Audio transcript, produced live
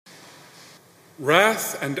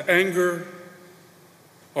Wrath and anger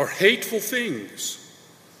are hateful things,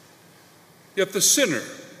 yet the sinner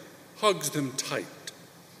hugs them tight.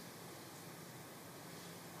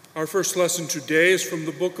 Our first lesson today is from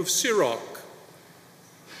the book of Sirach,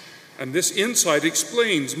 and this insight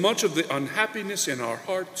explains much of the unhappiness in our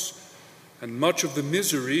hearts and much of the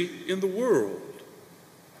misery in the world.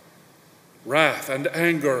 Wrath and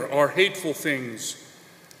anger are hateful things,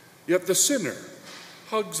 yet the sinner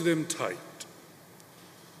hugs them tight.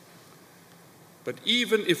 But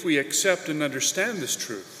even if we accept and understand this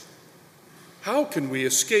truth, how can we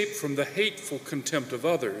escape from the hateful contempt of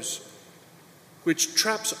others, which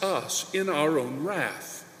traps us in our own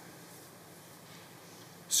wrath?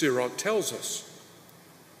 Sirach tells us,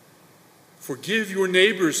 "Forgive your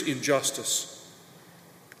neighbor's injustice.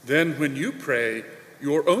 Then when you pray,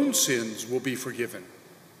 your own sins will be forgiven.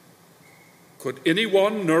 Could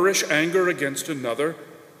anyone nourish anger against another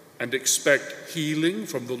and expect healing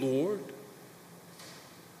from the Lord?"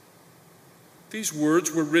 These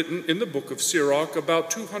words were written in the book of Sirach about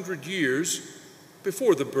 200 years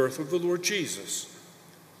before the birth of the Lord Jesus,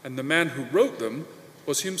 and the man who wrote them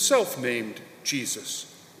was himself named Jesus,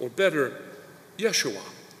 or better, Yeshua.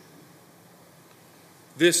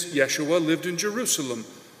 This Yeshua lived in Jerusalem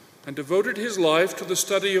and devoted his life to the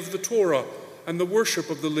study of the Torah and the worship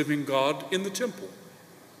of the living God in the temple.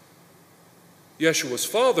 Yeshua's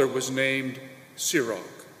father was named Sirach,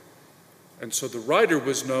 and so the writer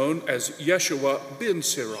was known as Yeshua ben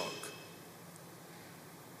Sirach.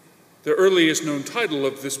 The earliest known title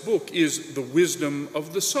of this book is The Wisdom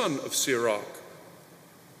of the Son of Sirach,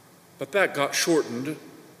 but that got shortened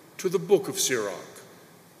to the Book of Sirach.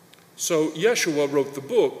 So Yeshua wrote the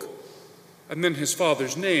book, and then his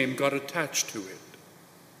father's name got attached to it.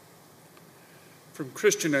 From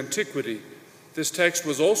Christian antiquity, this text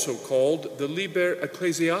was also called the Liber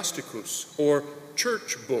Ecclesiasticus, or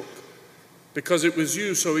church book, because it was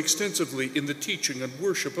used so extensively in the teaching and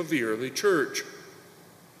worship of the early church.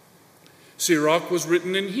 Sirach was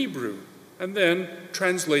written in Hebrew and then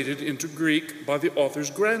translated into Greek by the author's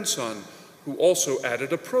grandson, who also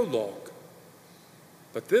added a prologue.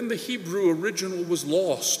 But then the Hebrew original was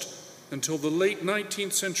lost until the late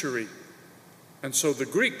 19th century, and so the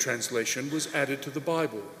Greek translation was added to the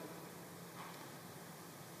Bible.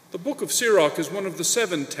 The book of Sirach is one of the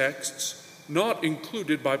 7 texts not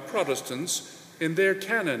included by Protestants in their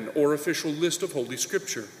canon or official list of Holy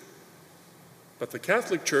Scripture. But the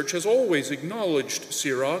Catholic Church has always acknowledged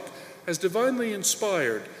Sirach as divinely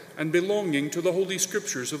inspired and belonging to the Holy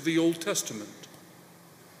Scriptures of the Old Testament.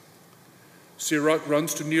 Sirach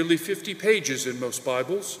runs to nearly 50 pages in most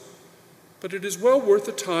Bibles, but it is well worth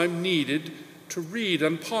the time needed to read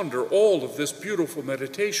and ponder all of this beautiful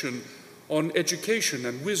meditation on education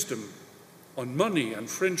and wisdom, on money and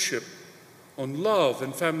friendship, on love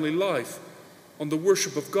and family life, on the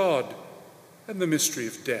worship of God, and the mystery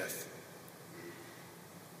of death.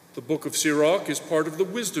 The book of Sirach is part of the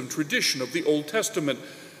wisdom tradition of the Old Testament,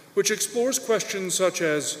 which explores questions such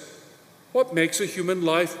as, what makes a human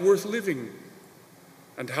life worth living?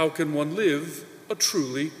 And how can one live a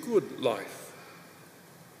truly good life?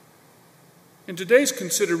 In today's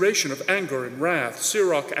consideration of anger and wrath,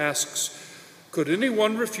 Sirach asks, could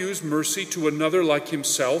anyone refuse mercy to another like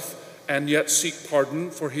himself and yet seek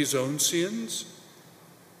pardon for his own sins?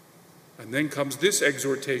 And then comes this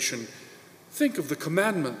exhortation, think of the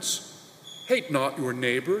commandments. Hate not your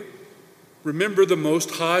neighbor, remember the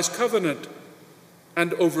Most High's covenant,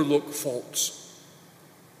 and overlook faults.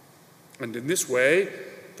 And in this way,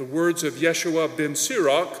 the words of Yeshua ben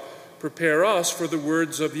Sirach prepare us for the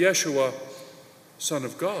words of Yeshua, Son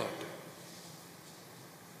of God.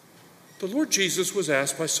 The Lord Jesus was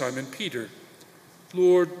asked by Simon Peter,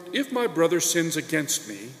 Lord, if my brother sins against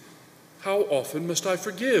me, how often must I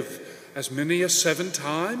forgive? As many as 7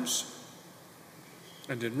 times?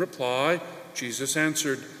 And in reply, Jesus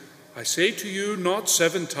answered, I say to you, not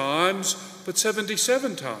 7 times, but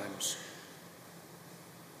 77 times.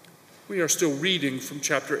 We are still reading from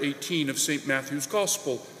chapter 18 of St. Matthew's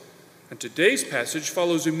Gospel, and today's passage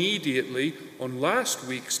follows immediately on last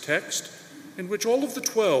week's text, in which all of the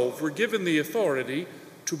 12 were given the authority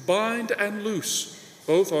to bind and loose,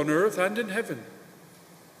 both on earth and in heaven.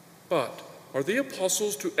 But are the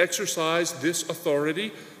apostles to exercise this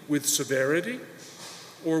authority with severity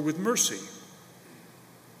or with mercy?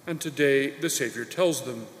 And today the Savior tells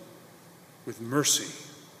them, with mercy.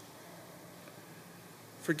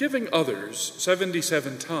 Forgiving others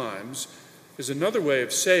 77 times is another way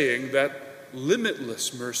of saying that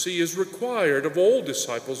limitless mercy is required of all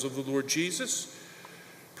disciples of the Lord Jesus,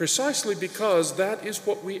 precisely because that is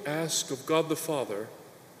what we ask of God the Father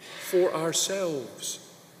for ourselves.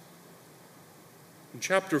 In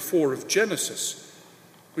chapter 4 of Genesis,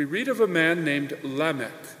 we read of a man named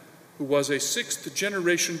Lamech, who was a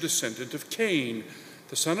sixth-generation descendant of Cain,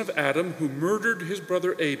 the son of Adam, who murdered his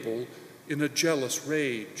brother Abel in a jealous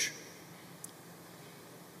rage.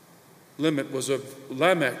 Lamech was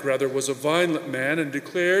a violent man and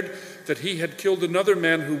declared that he had killed another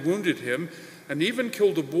man who wounded him and even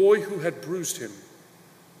killed a boy who had bruised him,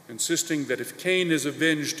 insisting that if Cain is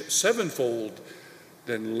avenged sevenfold,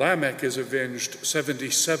 then Lamech is avenged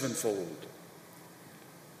 77-fold.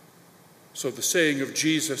 So the saying of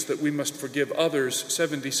Jesus that we must forgive others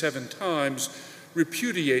 77 times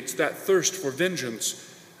repudiates that thirst for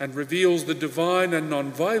vengeance and reveals the divine and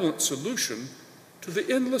nonviolent solution to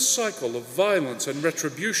the endless cycle of violence and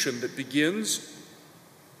retribution that begins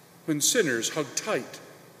when sinners hug tight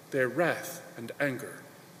their wrath and anger.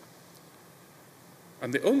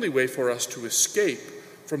 And the only way for us to escape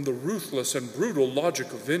from the ruthless and brutal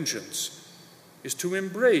logic of vengeance is to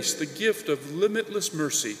embrace the gift of limitless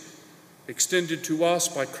mercy extended to us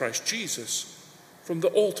by Christ Jesus from the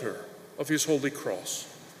altar of his holy cross.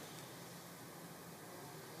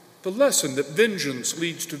 The lesson that vengeance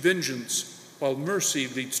leads to vengeance while mercy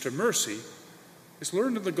leads to mercy is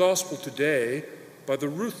learned in the gospel today by the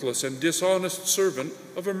ruthless and dishonest servant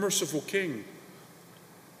of a merciful king.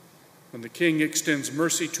 When the king extends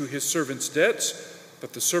mercy to his servant's debts,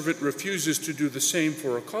 but the servant refuses to do the same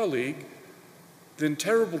for a colleague, then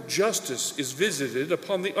terrible justice is visited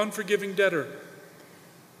upon the unforgiving debtor.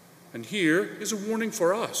 And here is a warning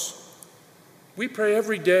for us. We pray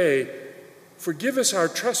every day, "Forgive us our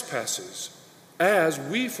trespasses, as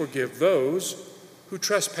we forgive those who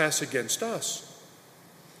trespass against us."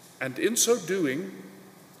 And in so doing,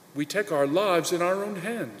 we take our lives in our own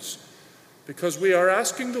hands, because we are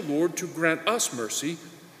asking the Lord to grant us mercy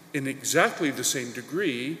in exactly the same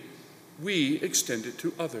degree we extend it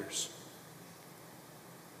to others.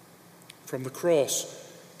 From the cross,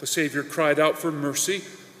 the Savior cried out for mercy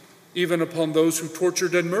even upon those who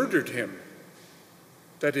tortured and murdered him,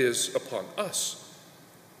 that is, upon us.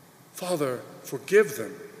 "Father, forgive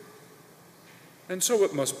them." And so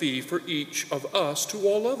it must be for each of us to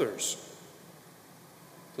all others.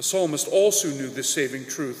 The psalmist also knew this saving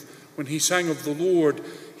truth when he sang of the Lord,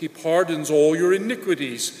 "He pardons all your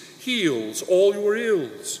iniquities, heals all your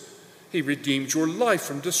ills. He redeems your life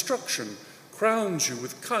from destruction, crowns you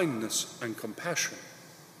with kindness and compassion."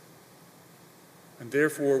 And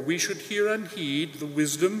therefore we should hear and heed the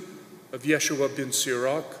wisdom of Yeshua ben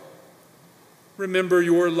Sirach. Remember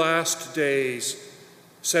your last days.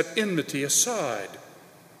 Set enmity aside.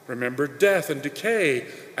 Remember death and decay,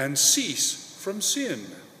 and cease from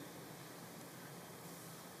sin.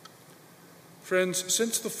 Friends,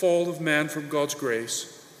 since the fall of man from God's grace,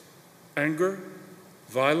 anger,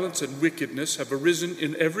 violence, and wickedness have arisen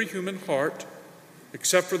in every human heart,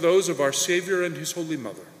 except for those of our Savior and his Holy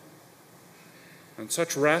Mother. And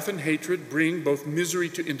such wrath and hatred bring both misery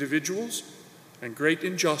to individuals and great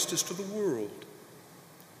injustice to the world.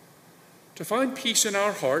 To find peace in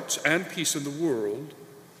our hearts and peace in the world,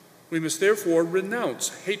 we must therefore renounce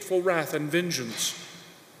hateful wrath and vengeance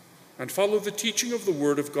and follow the teaching of the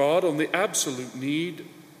Word of God on the absolute need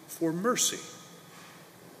for mercy.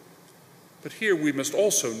 But here we must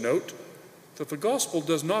also note that the gospel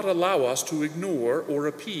does not allow us to ignore or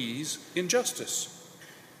appease injustice.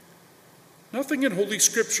 Nothing in Holy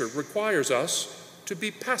Scripture requires us to be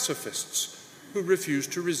pacifists who refuse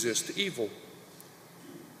to resist evil.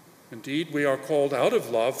 Indeed, we are called out of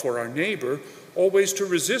love for our neighbor always to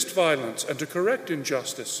resist violence and to correct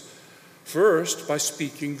injustice, first by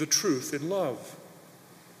speaking the truth in love.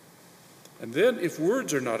 And then, if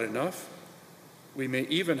words are not enough, we may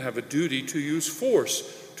even have a duty to use force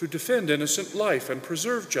to defend innocent life and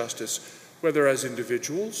preserve justice, whether as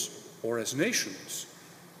individuals or as nations.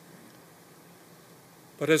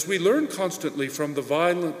 But as we learn constantly from the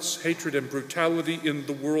violence, hatred, and brutality in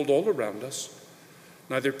the world all around us,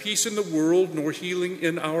 neither peace in the world nor healing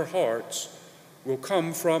in our hearts will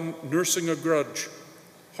come from nursing a grudge,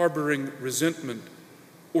 harboring resentment,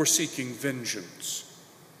 or seeking vengeance.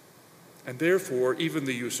 And therefore, even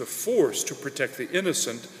the use of force to protect the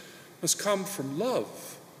innocent must come from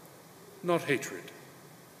love, not hatred.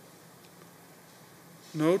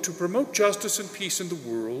 No, to promote justice and peace in the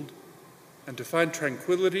world and to find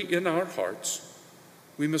tranquility in our hearts,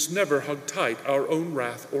 we must never hug tight our own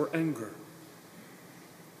wrath or anger.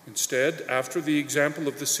 Instead, after the example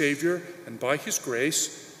of the Savior and by his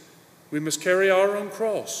grace, we must carry our own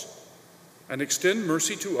cross and extend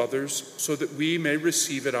mercy to others so that we may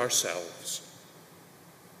receive it ourselves.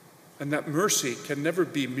 And that mercy can never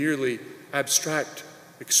be merely abstract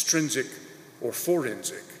extrinsic or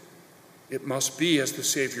forensic. It must be, as the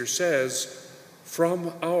Savior says,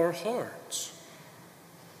 from our hearts.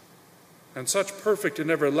 And such perfect and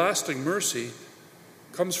everlasting mercy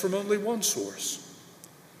comes from only one source: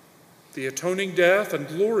 the atoning death and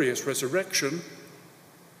glorious resurrection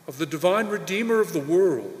of the divine Redeemer of the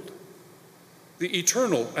world, the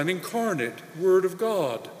eternal and incarnate Word of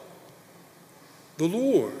God, the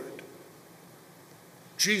Lord,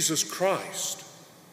 Jesus Christ.